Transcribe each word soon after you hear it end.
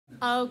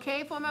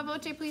Okay, forma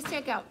voce, please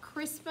take out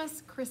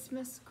Christmas,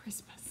 Christmas,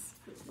 Christmas.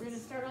 We're going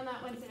to start on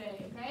that one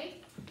today, okay?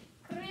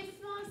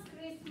 Christmas,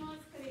 Christmas,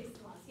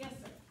 Christmas. Yes,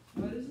 sir.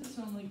 Why does it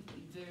sound like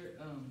they're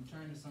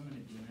trying to summon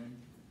a demon?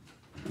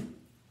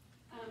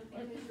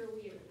 Because you're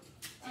weird.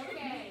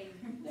 Okay.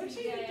 They're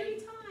saying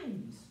it 3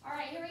 times. All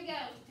right, here we go.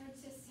 They're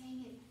just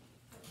saying it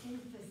for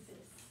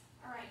emphasis.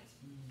 All right.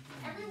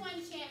 Everyone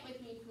chant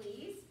with me,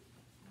 please.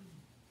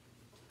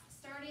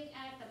 Starting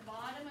at the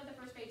bottom of the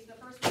first page. The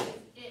first word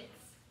is it's.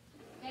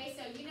 Okay,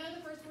 so you know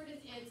the first word is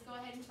it's. Go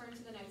ahead and turn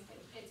to the next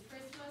page. It's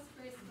Christmas,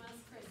 Christmas,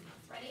 Christmas.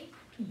 Ready?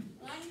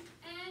 1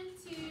 and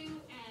 2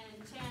 and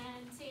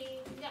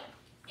chanting. Go.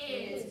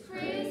 It's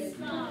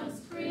Christmas,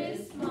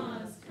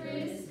 Christmas,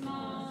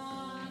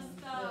 Christmas,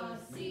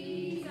 the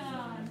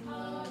season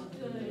of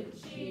good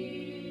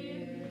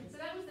cheer. So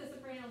that was the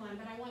soprano line,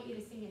 but I want you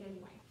to sing it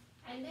anyway.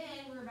 And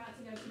then we're about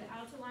to go to the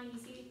alto line. You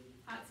see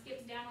how it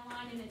skips down a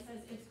line and it says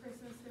it's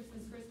Christmas,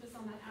 Christmas, Christmas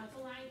on that alto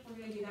line? We're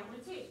going to do that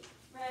one too.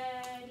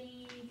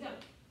 Ready, go.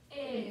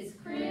 It's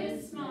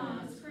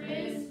Christmas,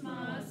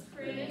 Christmas,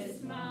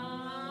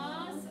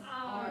 Christmas,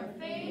 our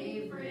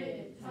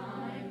favorite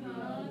time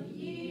of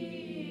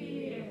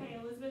year. Okay,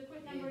 Elizabeth,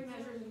 quit numbering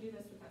measures and do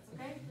this with us,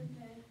 okay?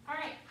 Okay. All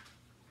right.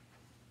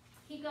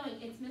 Keep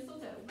going. It's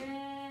mistletoe.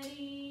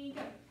 Ready,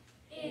 go.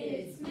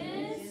 It's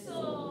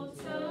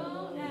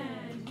mistletoe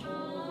and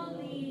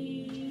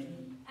holly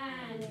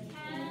and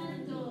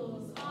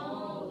candles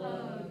all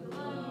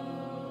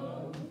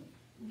aglow.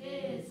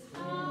 This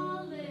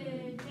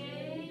holiday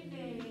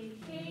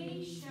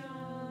vacation,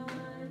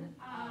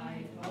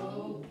 I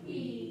hope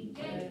we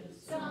get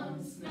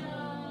some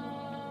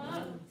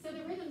snow. So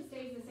the rhythm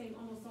stays the same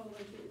almost all the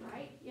way through,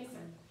 right? Yes,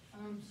 sir.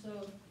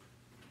 So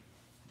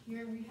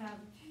here we have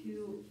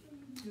two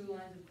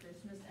lines of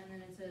Christmas, and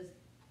then it says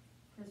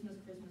Christmas,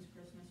 Christmas,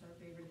 Christmas, our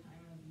favorite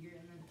time of year,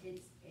 and then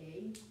it's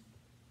a.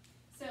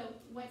 So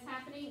what's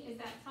happening is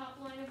that top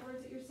line of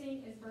words that you're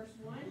seeing is verse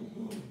 1.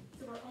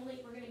 So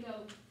we're going to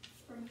go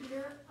from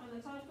here on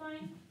the top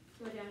line,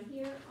 go down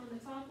here on the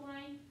top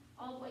line,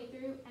 all the way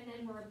through, and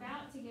then we're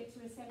about to get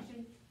to a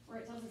section where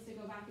it tells us to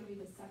go back and do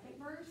the second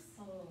verse.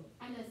 Oh.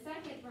 And the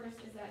second verse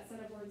is that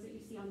set of words that you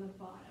see on the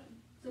bottom.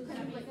 So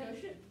kind of like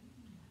Ghost Ship?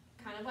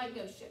 Kind of like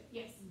Ghost Ship,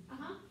 yes.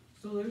 Uh-huh.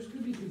 So there's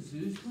gonna be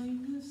kazoos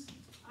playing this?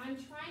 I'm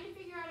trying to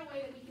figure out a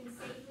way that we can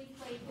safely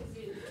play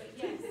kazoo, but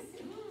yes,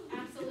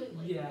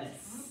 absolutely. Yes.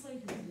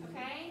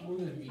 Okay? We're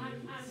gonna be I'm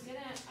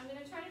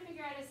gonna try to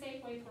figure out a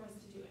safe way for us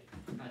to do it.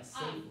 Not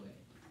safe way.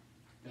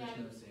 There's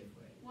yeah. no safe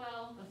way.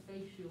 Well, A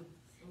face shield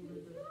over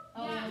the.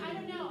 yeah, I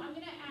don't know. I'm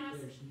gonna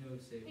ask There's no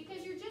safe way.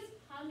 because you're just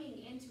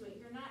humming into it.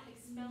 You're not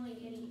expelling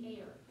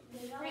any air.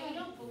 Right? You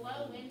don't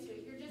blow into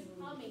it. You're just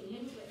humming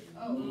into it.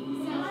 Oh.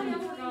 So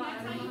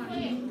that's how you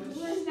play it.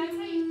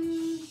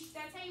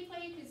 That's how you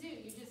play a kazoo.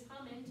 You just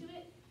hum into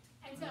it.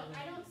 And so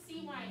I don't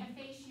see why a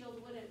face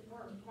shield wouldn't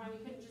work. Why we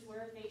couldn't just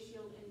wear a face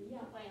shield and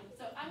play them.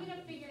 So I'm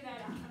gonna figure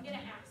that out. I'm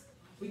gonna ask.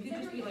 We could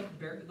just be like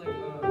hamsters. You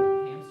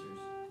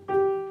know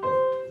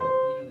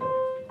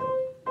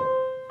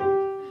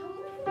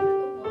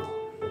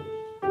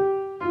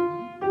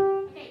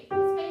Okay,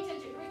 let's pay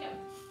attention. Here we go.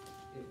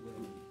 it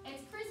will.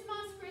 It's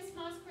Christmas,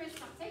 Christmas,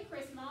 Christmas. Say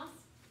Christmas.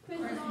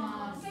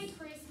 Christmas. Say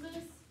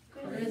Christmas.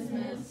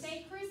 Christmas.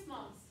 Say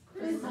Christmas.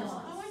 Christmas.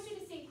 I want you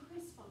to sing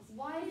Christmas.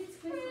 Why is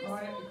Christmas?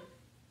 Alright.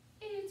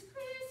 It's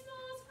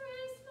Christmas,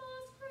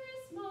 Christmas,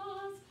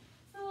 Christmas.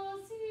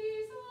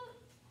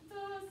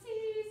 The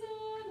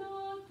season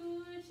of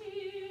good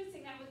cheer.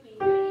 Sing that with me.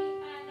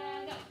 Ready?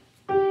 And go.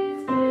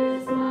 It's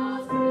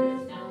Christmas,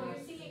 Christmas. Now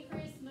we're singing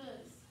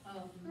Christmas.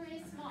 Oh.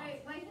 Christmas.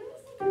 Wait, who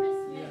is Christmas?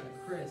 Yeah,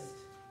 Christ.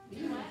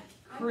 What?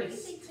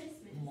 Christ.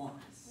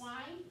 Christmas.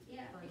 Why?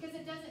 Yeah. Because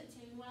it doesn't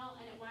tune well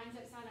and it winds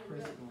up sounding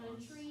real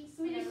Christmas. country.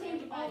 So we just Whenever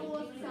change all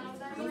everybody of the uses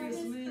sounds out.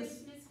 Christmas,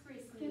 Christmas.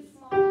 Christmas,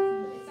 Christmas.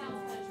 Christmas. It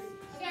sounds country.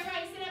 Okay,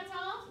 everybody sit up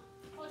tall.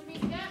 Hold your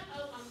music up.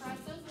 Oh, uncross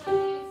those legs.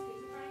 Scoot to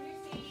the front of your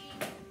seat.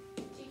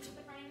 Cheeks to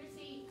the front of your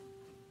seat.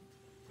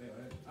 Wait,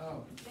 what?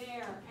 Oh.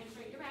 There. And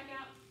straighten your back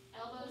out.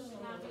 Elbows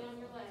should not be on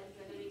your legs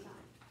at any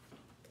time.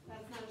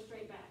 That's not a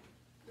straight back.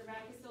 Your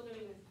back is still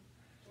doing this.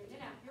 Straighten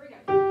it out. Here we go.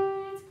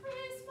 It's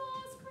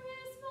Christmas,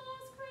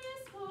 Christmas,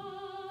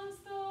 Christmas.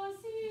 The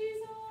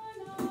season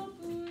of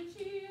good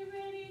cheer.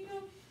 Ready, go.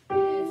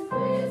 It's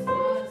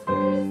Christmas,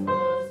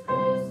 Christmas,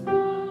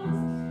 Christmas.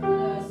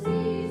 The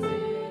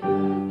season of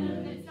no,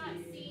 it's not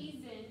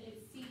season,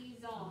 it's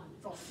season.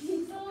 The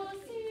season of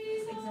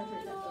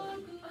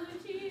good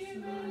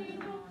cheer. Ready,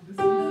 go. The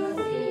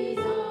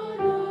season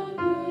of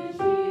good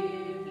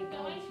cheer. Keep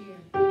going.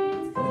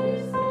 It's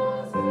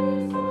Christmas,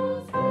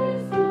 Christmas,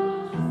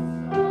 Christmas.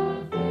 Our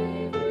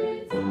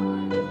favorite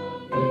time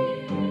of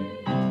year.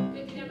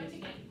 Good to know much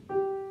again.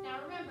 Now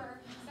remember,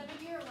 some of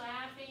you are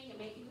laughing and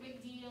making a big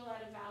deal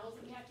out of vowels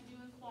that you have to do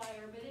in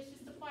choir, but it's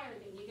just a choir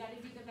thing. You gotta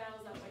do the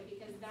vowels that way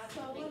because that's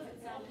what makes it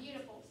sound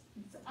beautiful.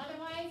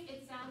 Otherwise,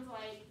 it sounds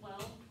like,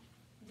 well,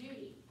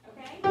 duty,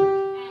 okay?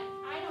 And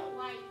I don't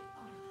like,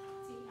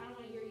 see, I don't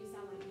wanna hear you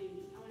sound like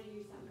duty. I wanna hear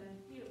you sound good,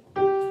 beautiful.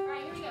 All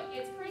right, here we go.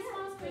 It's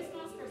Christmas,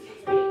 Christmas,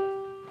 Christmas. Ready?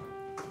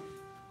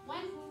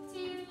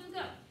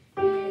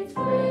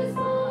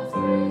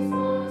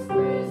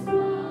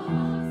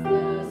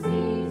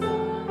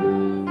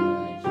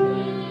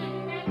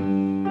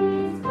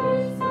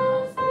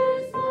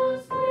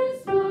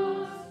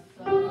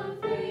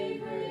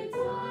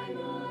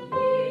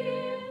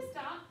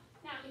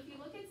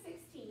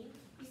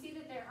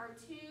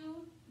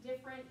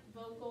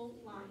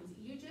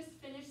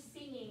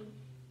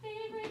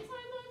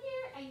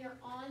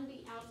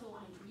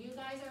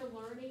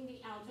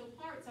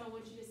 part, so I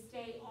want you to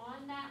stay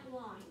on that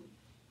line.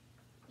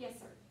 Yes,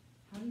 sir.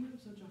 How do you have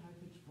such a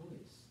high-pitched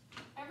voice?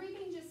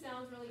 Everything just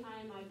sounds really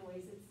high in my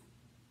voice.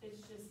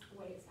 It's just the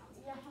way it sounds.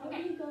 Yeah, how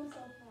Okay. do you go so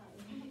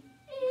high?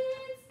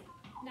 It's,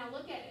 now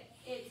look at it.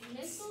 It's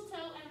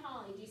mistletoe and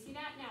holly. Do you see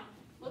that? Now,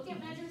 look at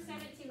measure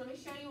 17. Let me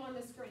show you on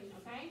the screen,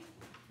 okay?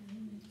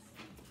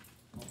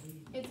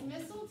 It's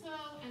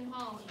mistletoe and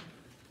holly.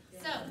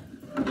 So,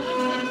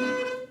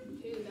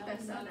 ooh, that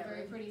was not a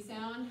very pretty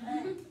sound.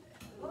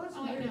 Well, that's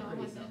Oh, I very know, I pretty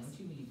want sound. this. What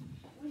you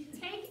mean?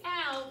 Take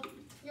out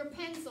your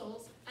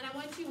pencils, and I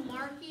want you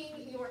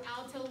marking your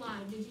alto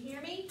line. Did you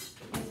hear me?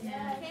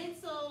 Yes.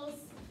 Pencils,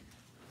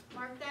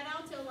 mark that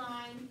alto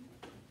line.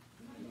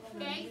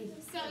 Okay,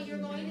 so you're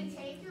going to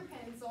take your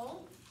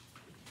pencil,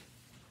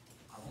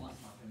 I want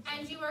my pencil.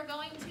 and you are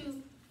going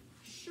to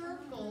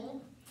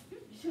circle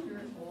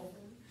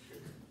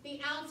the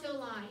alto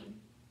line.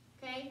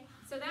 Okay,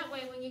 so that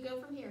way when you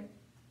go from here,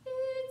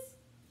 it's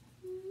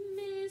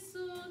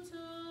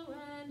mistletoe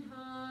and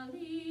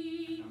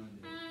holly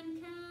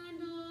and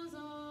candles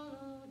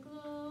all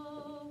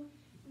aglow.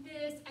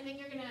 This, and then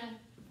you're gonna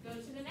go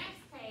to the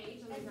next page.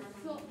 Let me And grab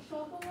my-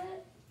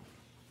 chocolate?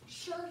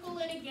 Circle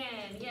it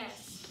again,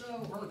 yes. So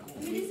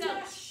hurtful. So,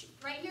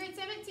 right here at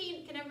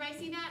 17, can everybody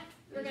see that?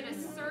 You're gonna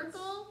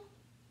circle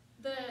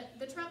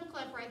the treble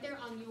clef right there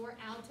on your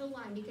alto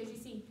line, because you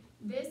see,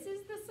 this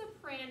is the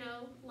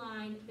soprano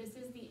line, this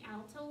is the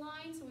alto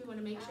line, so we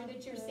wanna make sure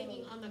that you're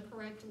singing on the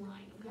correct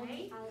line,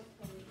 okay?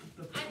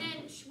 And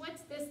then,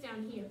 what's this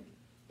down here?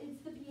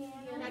 It's the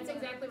piano. That's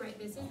exactly right,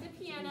 this is the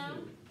piano.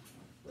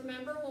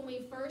 Remember when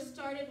we first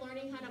started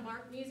learning how to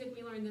mark music,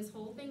 we learned this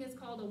whole thing is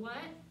called a what?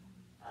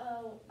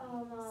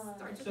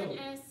 Starts with an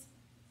S.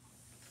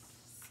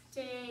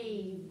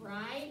 Stave,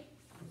 right?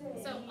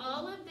 So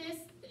all of this,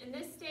 in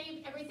this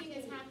stave, everything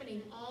is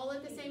happening all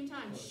at the same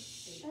time.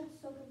 Shh.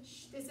 That's so good.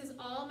 Shh. This is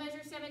all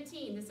measure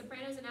 17, the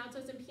sopranos and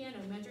altos and piano,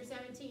 measure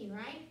 17,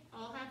 right?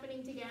 All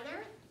happening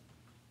together.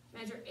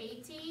 Measure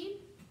 18,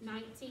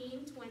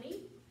 19,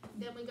 20.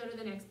 Then we go to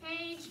the next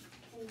page.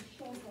 And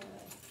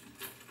chocolate.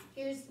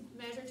 Here's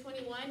measure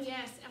 21,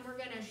 yes, and we're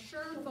gonna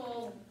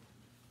circle,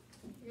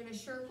 you're gonna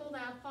circle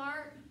that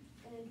part,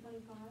 And then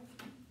 25.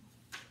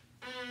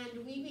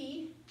 and we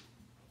be,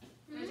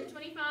 measure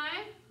 25,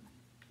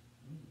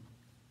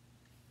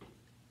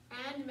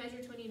 and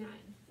measure 29,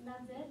 And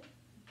that's it?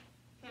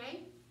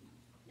 okay?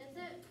 That's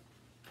it?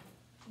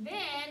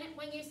 Then,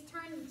 when you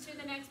turn to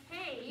the next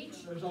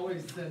page, There's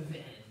always the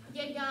then.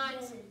 you got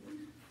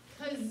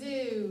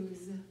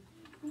kazoos.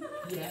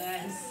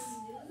 Yes.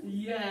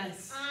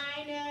 Yes.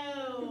 I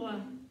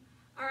know.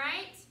 All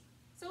right,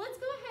 so let's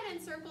go ahead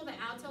and circle the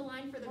alto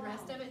line for the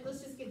rest of it.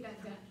 Let's just get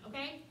that done,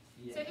 okay?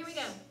 So here we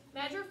go.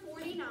 Measure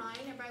 49.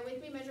 Everybody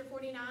with me? Measure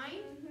 49.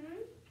 Mm-hmm.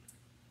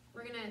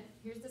 We're gonna,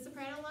 here's the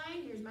soprano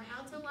line, here's my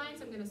alto line,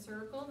 so I'm gonna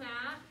circle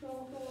that.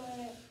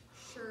 Chocolate.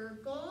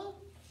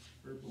 Circle.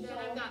 Purple. Then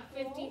I've got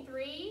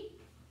 53.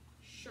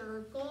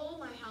 Circle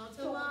my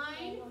alto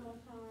line. One more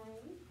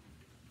time.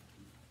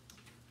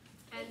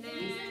 And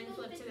then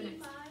flip to the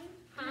next.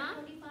 Huh?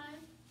 45?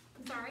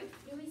 I'm sorry?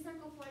 Do we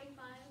circle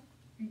 45?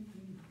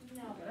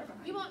 No.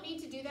 You won't need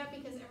to do that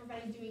because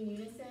everybody's doing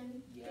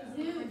unison. Yeah.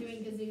 We're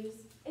doing kazoos.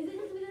 Is it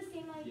just with the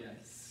same like,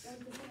 Yes. like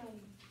the same like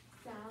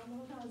sound the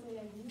whole time? It's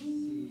like,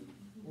 See,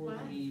 for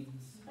What? the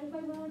memes. like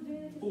when we're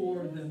doing the For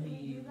casinos the and we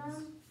do memes.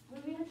 them,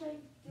 would we have to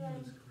like do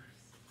Jesus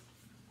Christ.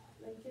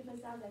 like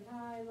different sounds like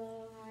high,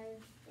 low, high?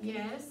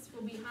 Yes,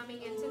 we'll be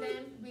humming into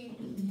them. We'll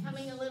be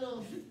humming a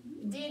little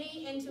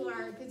ditty into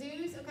our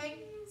kazoos, okay?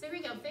 So here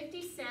we go,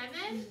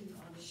 57.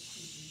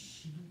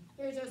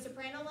 Here's our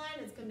soprano line.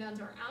 Let's come down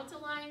to our alto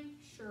line.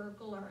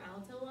 Circle our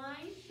alto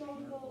line.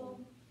 Chocolate.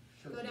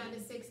 Go down to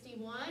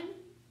 61.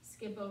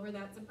 Skip over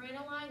that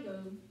soprano line.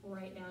 Go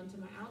right down to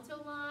my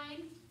alto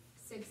line.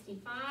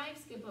 65.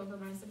 Skip over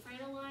my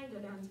soprano line. Go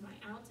down to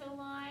my alto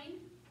line.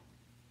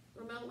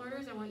 Remote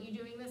learners, I want you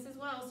doing this as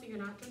well so you're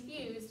not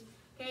confused.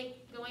 Okay,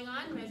 going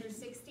on, measure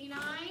 69.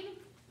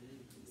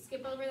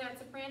 Skip over that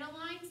soprano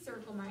line.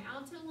 Circle my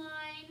alto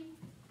line.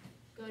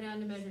 Go down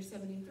to measure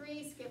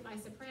 73, skip my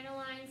soprano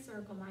line,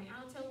 circle my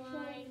alto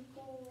line,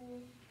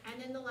 Chocolate.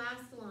 and then the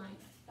last line.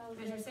 That was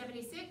Measure it.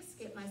 76,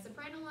 skip my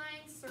soprano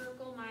line,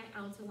 circle my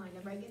alto line.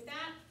 Everybody get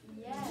that?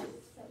 Yes,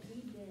 that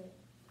we did.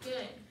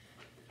 Good.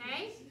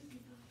 Okay?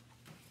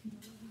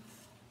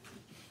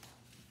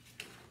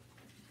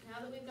 Now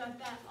that we've got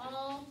that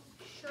all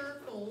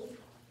circled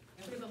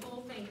through the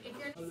whole thing, if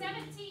you're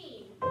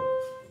 17,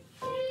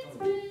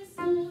 it's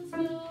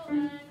mistletoe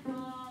and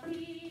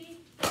holly,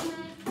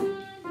 and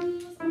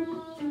candles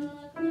all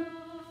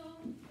aglow.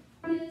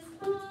 This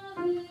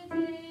holiday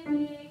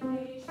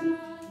vacation,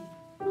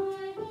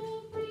 I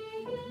hope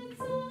we get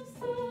some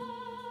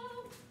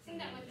snow. Sing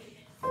that with me.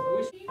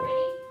 You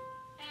ready?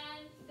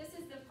 And this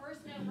is the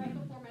first note right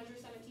before measure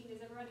 17.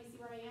 Does everybody see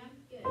where I am?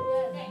 Good.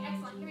 Okay,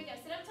 excellent. Here we go.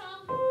 Sit up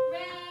tall.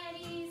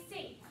 Ready,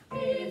 sing.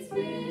 It's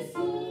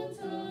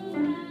mistletoe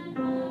and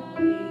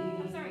holly.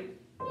 I'm sorry.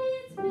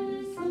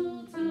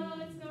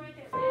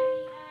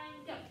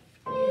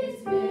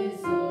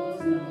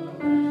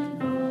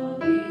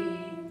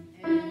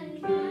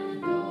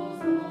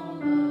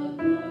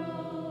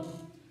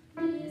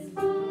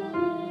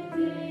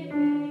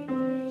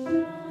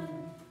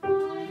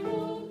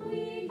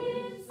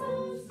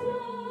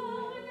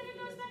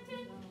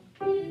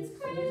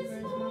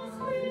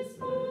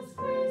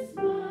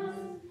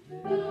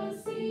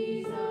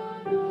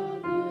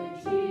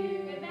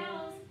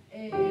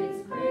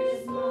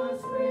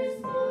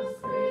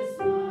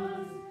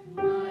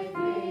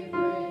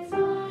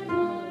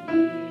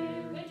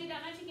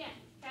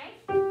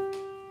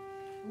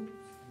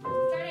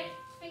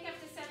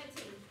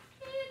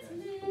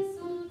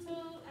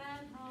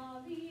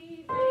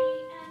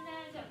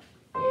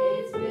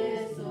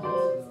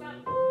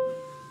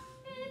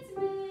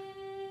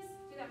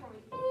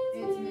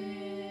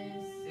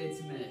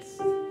 it's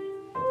missed.